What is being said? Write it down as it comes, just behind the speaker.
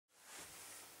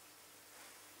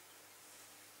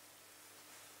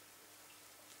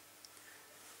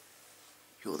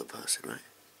You're the person, right?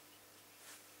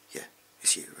 Yeah,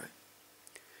 it's you, right?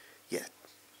 Yeah,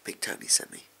 Big Tony sent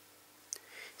me.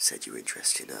 Said you were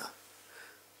interested in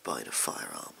buying a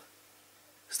firearm,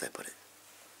 as they put it.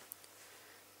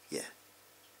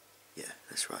 Yeah,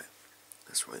 that's right.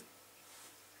 That's right.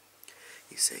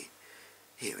 You see,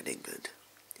 here in England,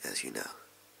 as you know,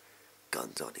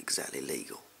 guns aren't exactly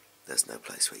legal. There's no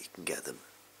place where you can get them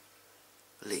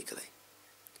legally.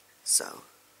 So,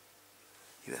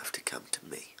 you have to come to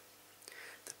me,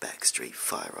 the Backstreet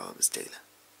firearms dealer.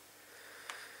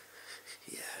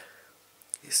 Yeah,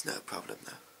 it's no problem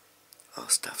though. Our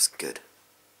stuff's good.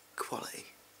 Quality.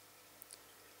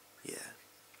 Yeah.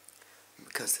 And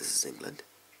because this is England,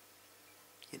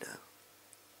 you know,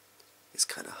 it's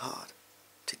kind of hard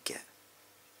to get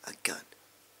a gun.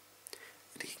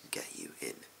 And it can get you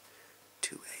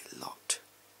into a lot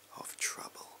of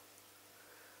trouble.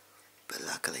 But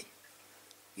luckily,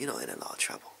 you're not in a lot of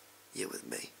trouble. You're with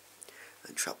me.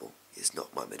 And trouble is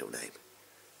not my middle name,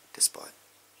 despite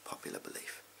popular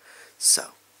belief.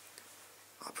 So,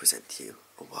 I present to you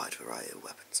a wide variety of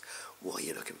weapons. What are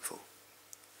you looking for?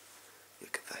 You're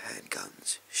looking for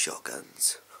handguns,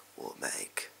 shotguns,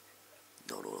 automatic,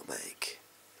 non-automatic,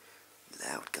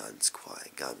 loud guns,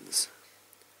 quiet guns,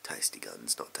 tasty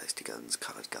guns, not tasty guns,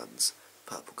 coloured guns,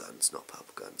 purple guns, not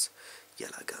purple guns,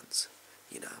 yellow guns.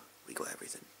 You know, we got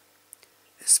everything.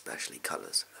 Especially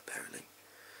colours, apparently.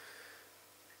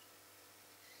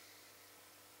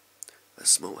 A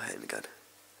small handgun.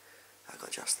 I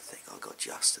got just the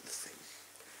thing.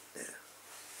 Now,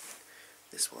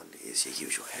 this one is your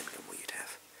usual handgun what you'd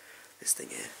have. This thing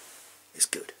here is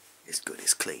good. It's good.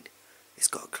 It's clean. It's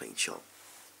got a clean shot.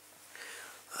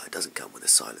 It doesn't come with a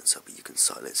silencer, but you can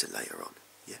silence it later on.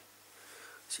 Yeah.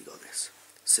 So you got this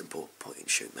simple point and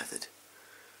shoot method.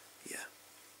 Yeah.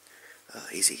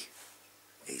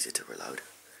 Easy to reload.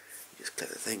 You just click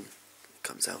the thing. It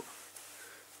comes out.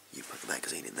 You put the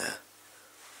magazine in there.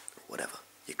 Or whatever.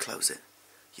 You close it.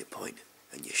 You point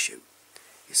and you shoot.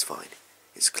 It's fine.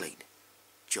 It's clean.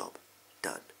 Job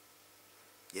done.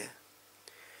 Yeah.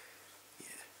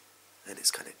 And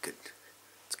it's kind of good.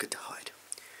 It's good to hide.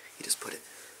 You just put it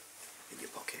in your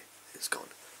pocket. It's gone.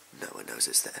 No one knows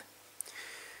it's there.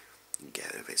 You can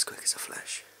get rid of it as quick as a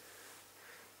flash.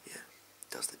 Yeah.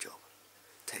 Does the job.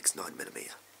 Takes 9mm.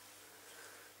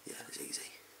 Yeah, it's easy.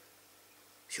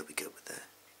 She'll be good with that.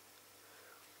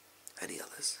 Any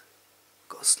others?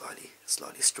 Got a slightly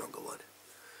stronger one.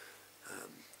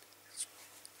 It's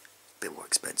a bit more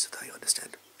expensive though, you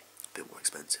understand? A bit more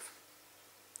expensive.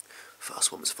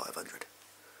 First one was £500.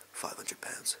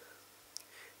 £500.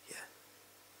 Yeah.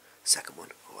 Second one,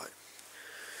 alright.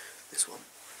 This one,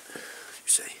 you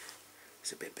see,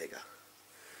 it's a bit bigger.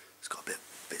 It's got a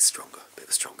bit stronger, a bit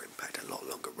of a stronger impact, a lot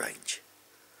longer range.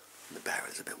 And the barrel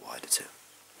is a bit wider too.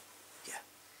 Yeah.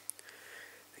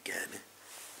 Again,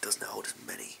 it doesn't hold as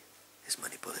many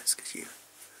bullets as you.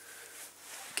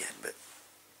 Again, but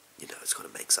you know, it's got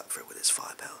to make up for it with its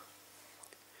firepower.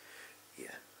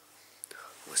 Yeah.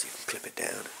 Also, you can clip it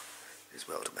down as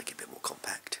well to make it a bit more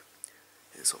compact.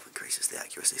 And it sort of increases the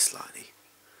accuracy slightly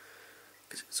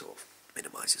because it sort of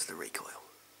minimises the recoil.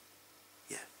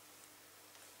 Yeah.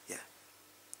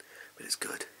 But it's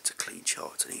good. It's a clean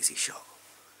shot. It's an easy shot.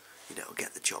 You know, it'll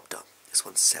get the job done. This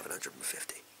one's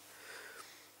 750.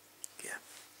 Yeah.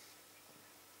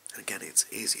 And again, it's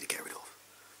easy to get rid of.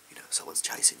 You know, someone's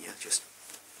chasing you, just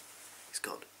it's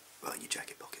gone right in your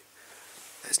jacket pocket.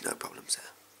 There's no problems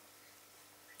there.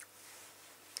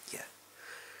 Yeah.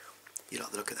 You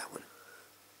like the look of that one?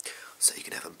 So you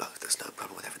can have them both. There's no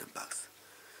problem with having them both.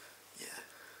 Yeah.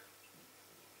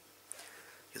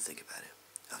 You'll think about it.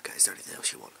 Okay, is there anything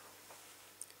else you want?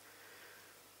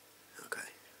 Okay.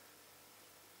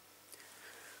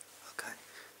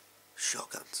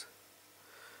 Shotguns.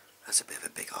 That's a bit of a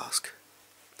big ask.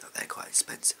 They're quite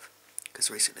expensive.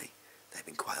 Because recently, they've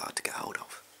been quite hard to get hold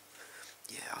of.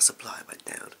 Yeah, our supplier went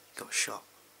down. Got shot.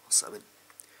 Or something.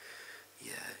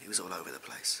 Yeah, he was all over the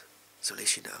place. So at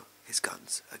least you know, his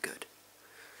guns are good.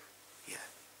 Yeah.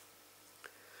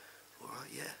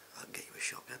 Alright, yeah, I can get you a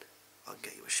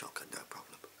shotgun. No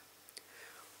problem.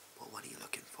 What one are you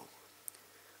looking for?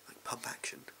 Like pump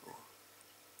action? Or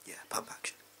yeah, pump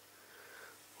action.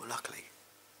 Well, luckily,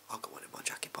 I've got one in my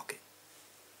jacket pocket.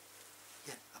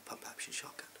 Yeah, a pump action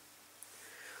shotgun.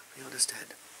 You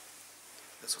understand?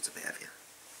 This one's a bit heavier.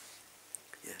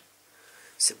 Yeah.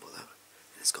 Simple though.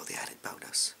 And it's got the added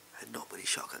bonus. And not many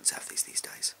shotguns have these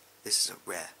days. This is a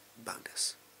rare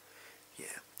bonus.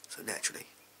 Yeah. So naturally,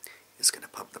 it's going to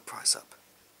pump the price up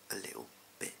a little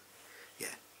bit.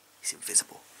 Yeah. It's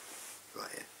invisible.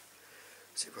 Right here.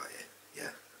 See right here?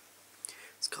 Yeah.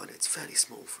 It's fairly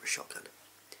small for a shotgun.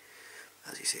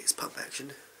 As you see, it's pump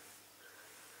action.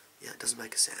 Yeah, it doesn't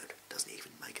make a sound. Doesn't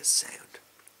even make a sound.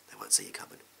 They won't see you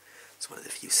coming. It's one of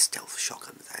the few stealth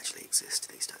shotguns that actually exist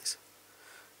these days.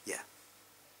 Yeah.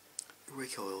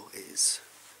 Recoil is...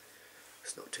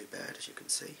 it's not too bad, as you can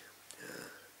see.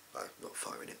 I'm not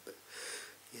firing it, but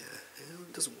yeah,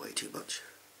 it doesn't weigh too much.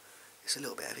 It's a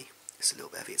little bit heavy.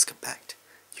 It's compact.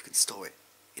 You can store it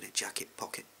in a jacket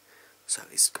pocket. So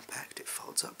it's compact, it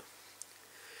folds up.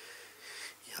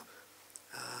 Yep.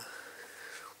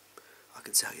 I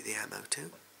can sell you the ammo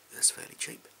too. That's fairly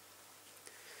cheap.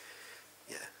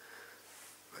 Yeah.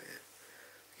 Right here.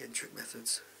 Again, trick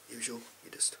methods. Usual.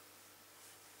 You just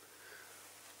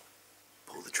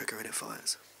pull the trigger and it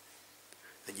fires.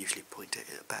 And usually point it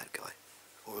at a bad guy.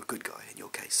 Or a good guy in your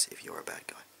case, if you're a bad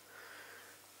guy.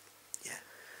 Yeah.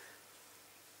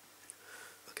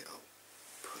 Okay, I'll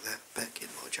put that back in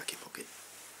my jacket pocket.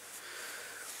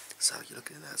 So you're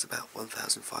looking at that, it's about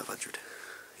 1,500.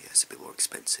 Yeah, it's a bit more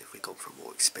expensive. We've gone for a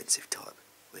more expensive type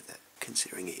with that,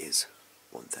 considering it is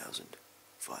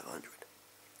 1,500.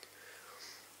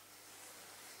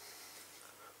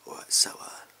 Alright, so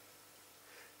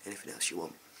anything else you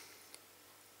want?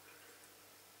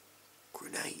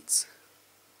 Grenades.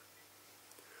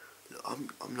 Look,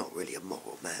 I'm not really a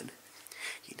moral man.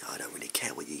 You know, I don't really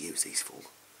care what you use these for.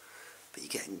 But you're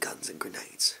getting guns and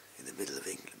grenades in the middle of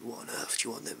England. What on earth do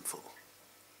you want them for?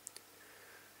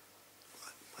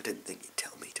 I didn't think you'd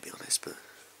tell me, to be honest, but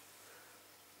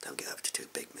don't get up to too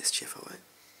big mischief, alright?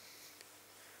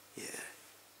 Yeah.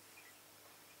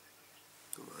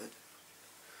 Alright.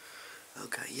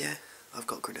 Okay, yeah, I've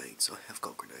got grenades. I have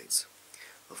got grenades.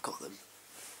 I've got them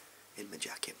in my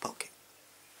jacket pocket.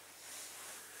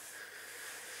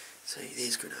 See,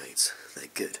 these grenades, they're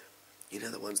good. You know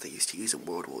the ones they used to use in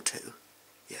World War II?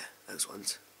 Yeah, those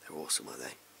ones. They're awesome, aren't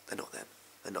they? They're not them.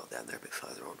 They're not them, they're a bit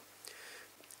further on.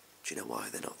 Do you know why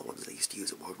they're not the ones they used to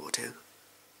use in World War II?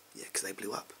 Yeah, because they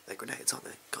blew up. They're grenades, aren't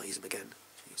they? Can't use them again.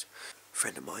 Jeez. A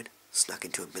friend of mine snuck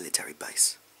into a military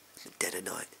base in the dead of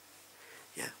night.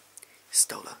 Yeah, he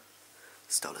stole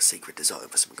a secret design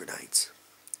for some grenades.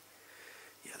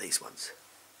 Yeah, these ones.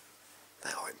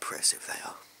 They are impressive, they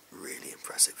are. Really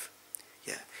impressive.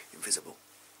 Yeah, invisible.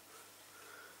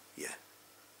 Yeah,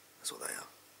 that's what they are.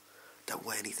 Don't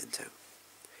weigh anything too.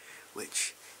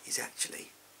 Which is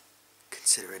actually,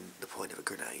 considering the point of a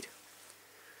grenade,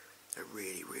 a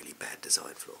really, really bad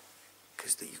design flaw.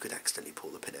 Because you could accidentally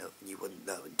pull the pin out and you wouldn't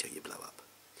know until you blow up.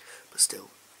 But still,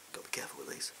 got to be careful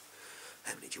with these.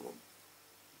 How many do you want?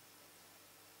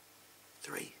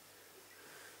 3?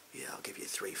 Yeah, I'll give you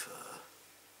 3 for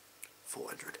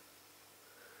 400.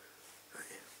 Right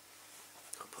here.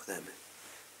 I'll put them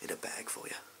in a bag for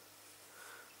you.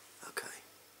 Okay,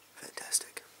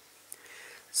 fantastic.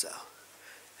 So,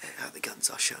 out of the guns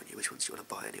I've shown you, which ones do you want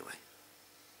to buy anyway?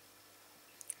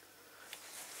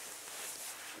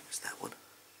 There's that one.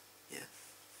 Yeah,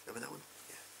 remember that one?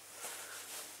 Yeah.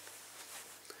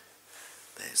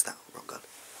 There's that one, wrong gun.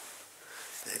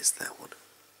 There's that one.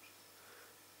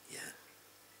 Yeah.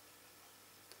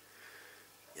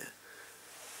 Yeah.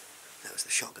 That was the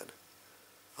shotgun.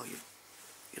 Oh,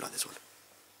 you like this one?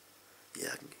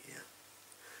 Yeah, yeah.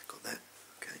 Got that.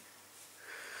 Okay.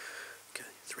 Okay,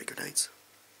 3 grenades.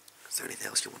 Is there anything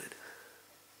else you wanted?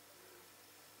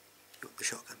 You want the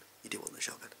shotgun? You do want the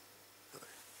shotgun? Okay.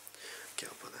 Okay,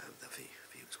 I'll put that for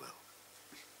you as well.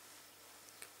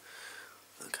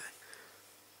 Okay.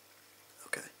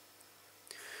 Okay.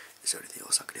 Is there anything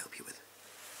else I can help you with?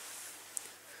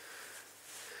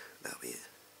 That'll be it.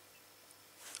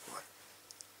 Alright.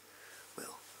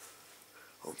 Well,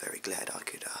 I'm very glad I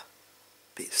could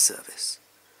be of service.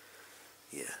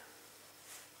 Yeah.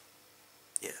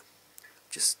 Yeah.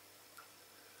 Just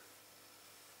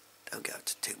don't get up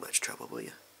to too much trouble, will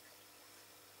you?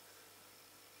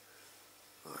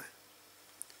 Alright.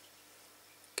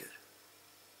 Good.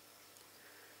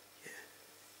 Yeah.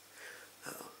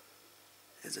 Oh.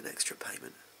 Here's an extra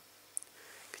payment.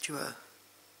 Could you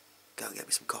go and get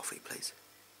me some coffee, please?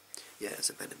 Yeah, there's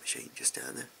a vending machine just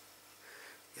down there.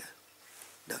 Yeah.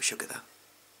 No sugar though.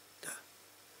 No.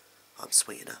 I'm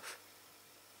sweet enough.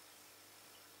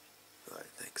 Alright,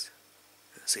 thanks.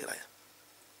 See you later.